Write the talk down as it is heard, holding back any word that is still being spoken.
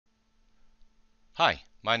Hi,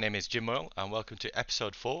 my name is Jim Moyle and welcome to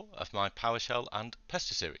episode 4 of my PowerShell and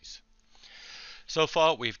Pester series. So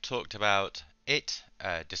far we've talked about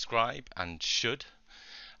describe and should,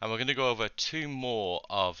 and we're going to go over two more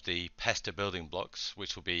of the Pester building blocks,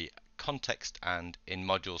 which will be context and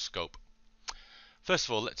InModuleScope. First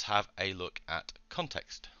of all, let's have a look at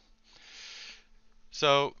context.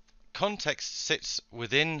 So context sits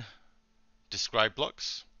within describe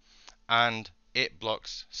blocks and it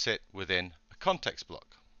blocks sit within a context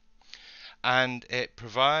block. And it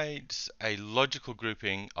provides a logical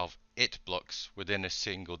grouping of it blocks within a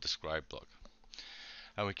single describe block.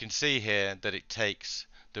 And we can see here that it takes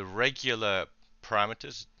the regular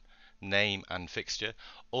parameters, name and fixture,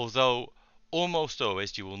 although almost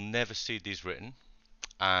always you will never see these written,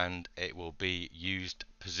 and it will be used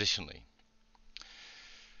positionally.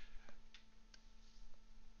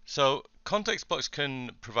 So context blocks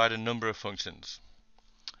can provide a number of functions.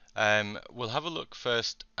 We'll have a look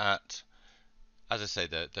first at, as I say,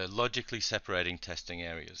 the logically separating testing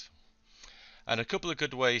areas. And a couple of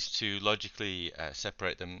good ways to logically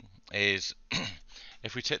separate them is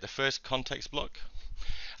if we take the first context block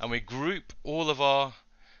and we group all of our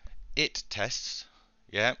it tests,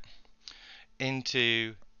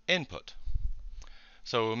 into input.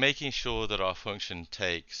 So we're making sure that our function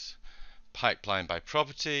takes pipeline by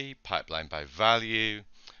property, pipeline by value,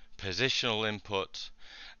 positional input.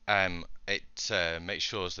 It makes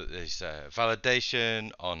sure that there's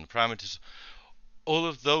validation on parameters. All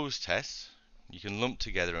of those tests you can lump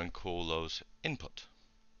together and call those input.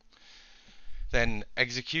 Then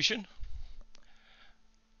execution,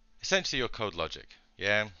 essentially your code logic,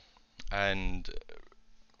 and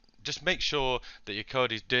just make sure that your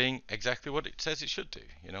code is doing exactly what it says it should do.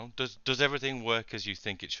 Does everything work as you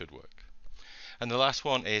think it should work? And the last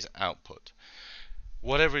one is output.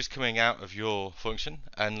 Whatever is coming out of your function,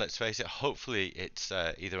 and let's face it, hopefully it's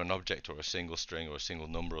either an object or a single string or a single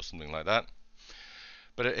number or something like that.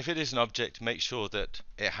 But if it is an object, make sure that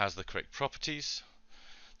it has the correct properties,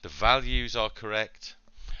 the values are correct,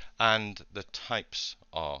 and the types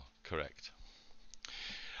are correct.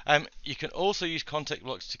 You can also use context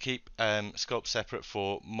blocks to keep scope separate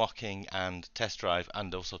for mocking and test drive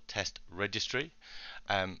and also test registry.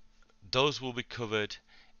 Those will be covered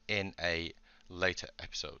in a later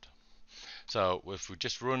episode. So if we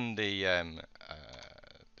just run the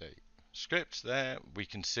script there, we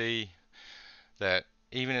can see that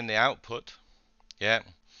even in the output,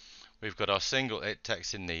 we've got our single it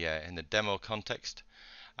text in the demo context,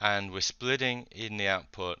 and we're splitting in the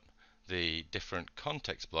output the different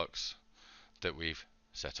context blocks that we've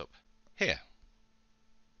set up here.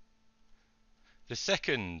 The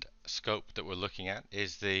second scope that we're looking at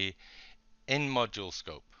is the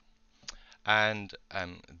InModuleScope, and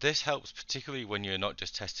this helps particularly when you're not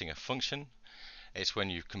just testing a function. It's when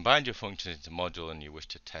you've combined your functions into module and you wish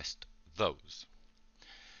to test those.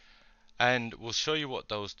 And we'll show you what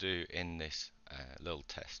those do in this little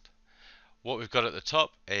test. What we've got at the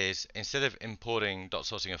top is, instead of importing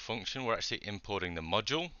 .sorting a function, we're actually importing the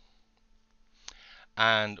module.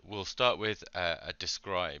 And we'll start with a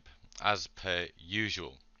describe as per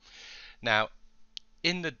usual. Now,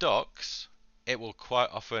 in the docs, it will quite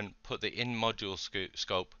often put the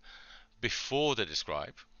InModuleScope before the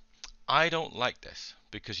describe. I don't like this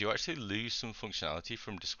because you actually lose some functionality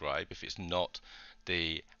from describe if it's not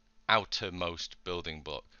the outermost building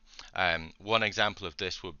block. One example of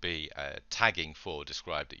this would be tagging for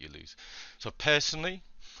describe that you lose. So personally,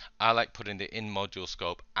 I like putting the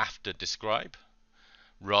InModuleScope after describe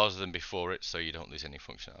rather than before it, so you don't lose any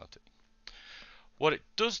functionality. What it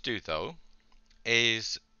does do though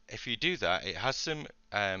is, if you do that, it has some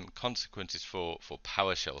consequences for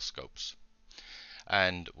PowerShell scopes,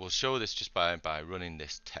 and we'll show this just by running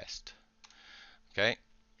this test. Okay,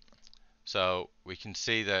 so we can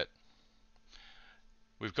see that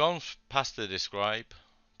we've gone past the describe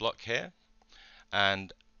block here,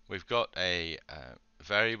 and we've got a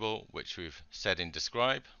variable which we've set in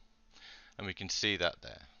describe, and we can see that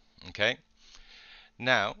there. Okay,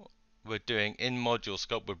 now we're doing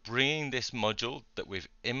InModuleScope. We're bringing this module that we've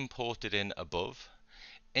imported in above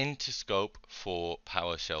into scope for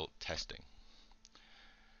PowerShell testing.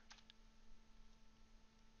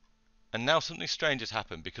 And now something strange has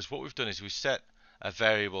happened, because what we've done is we've set a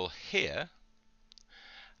variable here,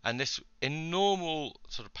 and this, in normal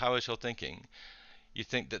sort of PowerShell thinking, you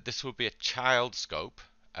think that this will be a child scope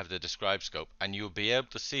of the describe scope, and you'll be able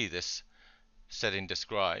to see this set in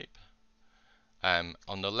describe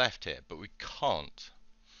on the left here, but we can't,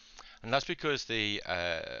 and that's because the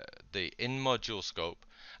InModuleScope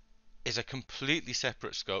is a completely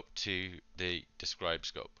separate scope to the describe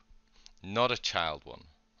scope. not a child one.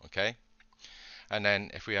 Okay, and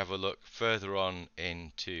then if we have a look further on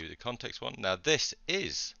into the context one, now this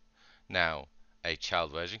is now a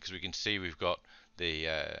child version because we can see we've got the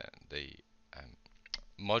um,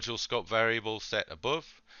 module scope variable set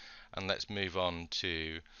above, and let's move on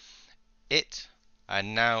to it,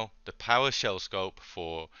 and now the PowerShell scope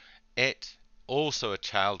for it, also a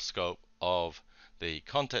child scope of the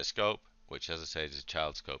context scope, which, as I say, is a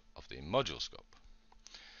child scope of the module scope.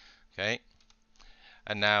 Okay,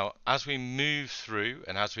 and now as we move through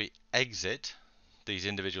and as we exit these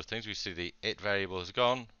individual things, we see the it variable has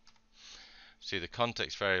gone, see the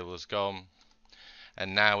context variable has gone,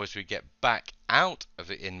 and now as we get back out of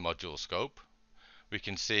the in module scope, we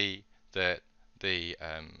can see that the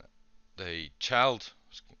child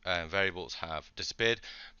variables have disappeared,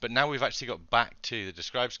 but now we've actually got back to the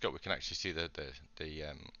describe scope. We can actually see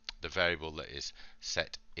the variable that is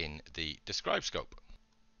set in the describe scope.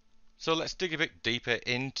 So let's dig a bit deeper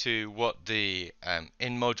into what the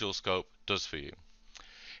in module scope does for you.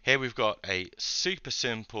 Here we've got a super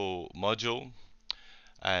simple module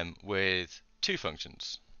with two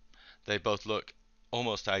functions. They both look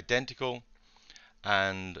almost identical,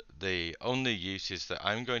 and the only use is that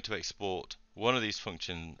I'm going to export one of these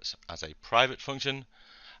functions as a private function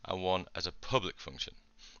and one as a public function.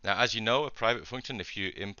 Now, as you know, a private function, if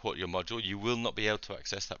you import your module, you will not be able to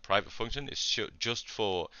access that private function. It's just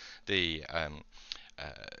for the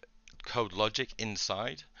code logic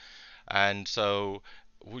inside. And so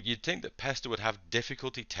you'd think that Pester would have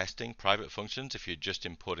difficulty testing private functions if you're just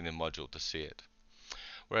importing the module to see it.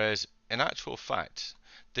 Whereas in actual fact,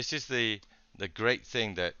 this is the great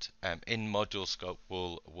thing that InModuleScope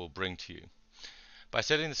will bring to you. By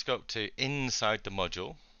setting the scope to inside the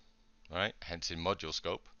module, right, hence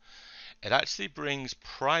InModuleScope, it actually brings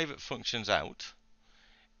private functions out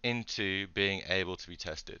into being able to be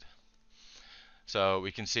tested. So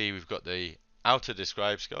we can see we've got the outer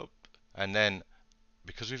describe scope, and then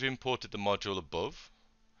because we've imported the module above,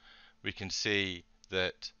 we can see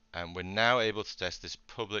that we're now able to test this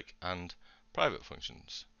public and private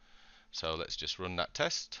functions. So let's just run that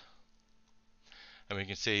test, and we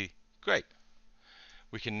can see, great,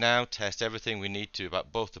 we can now test everything we need to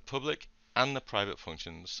about both the public and the private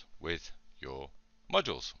functions with your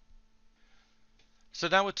modules. So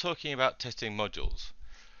now we're talking about testing modules.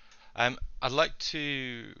 I'd like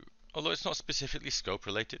to, although it's not specifically scope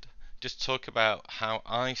related, just talk about how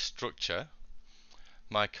I structure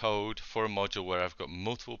my code for a module where I've got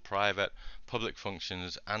multiple private, public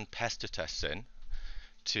functions and Pester tests in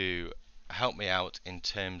to help me out in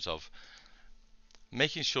terms of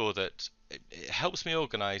making sure that it helps me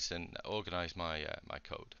organize my my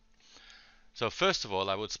code. So first of all,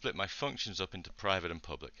 I would split my functions up into private and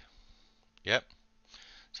public. Yep.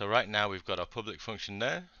 So right now we've got our public function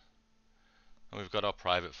there, and we've got our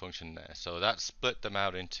private function there. So that split them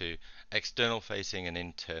out into external facing and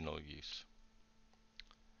internal use.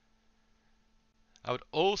 I would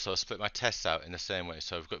also split my tests out in the same way.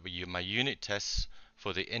 So I've got my unit tests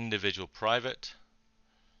for the individual private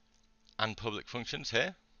and public functions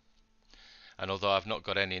here. And although I've not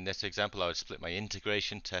got any in this example, I would split my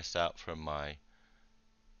integration tests out from my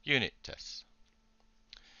unit tests.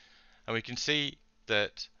 And we can see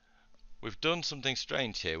that we've done something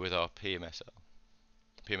strange here with our PMS1.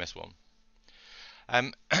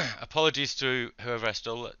 Apologies to whoever I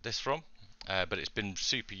stole this from, but it's been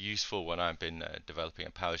super useful when I've been developing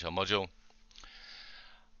a PowerShell module.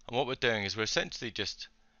 And what we're doing is we're essentially just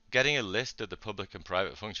getting a list of the public and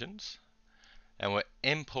private functions, and we're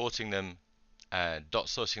importing them, dot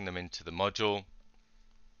sourcing them into the module,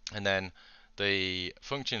 and then the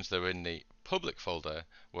functions that are in the public folder,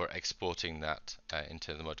 we're exporting that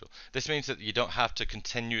into the module. This means that you don't have to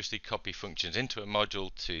continuously copy functions into a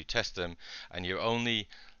module to test them, and you only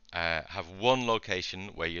have one location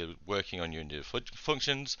where you're working on your individual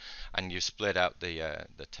functions, and you split out the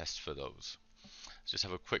tests for those. Let's just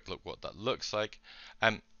have a quick look what that looks like.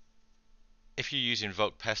 If you use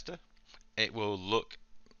invoke Pester, it will look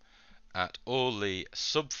at all the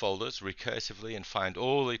subfolders recursively and find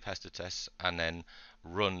all the Pester tests and then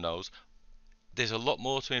run those. There's a lot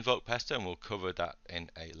more to invoke Pester, and we'll cover that in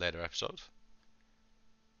a later episode.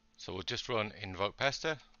 So we'll just run invoke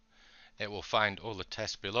Pester. It will find all the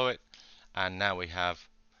tests below it, and now we have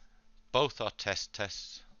both our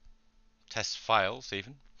test files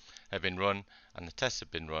even have been run, and the tests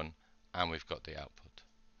have been run, and we've got the output.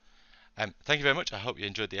 Thank you very much. I hope you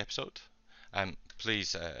enjoyed the episode.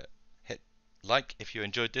 Please hit like if you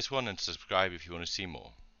enjoyed this one, and subscribe if you want to see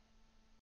more.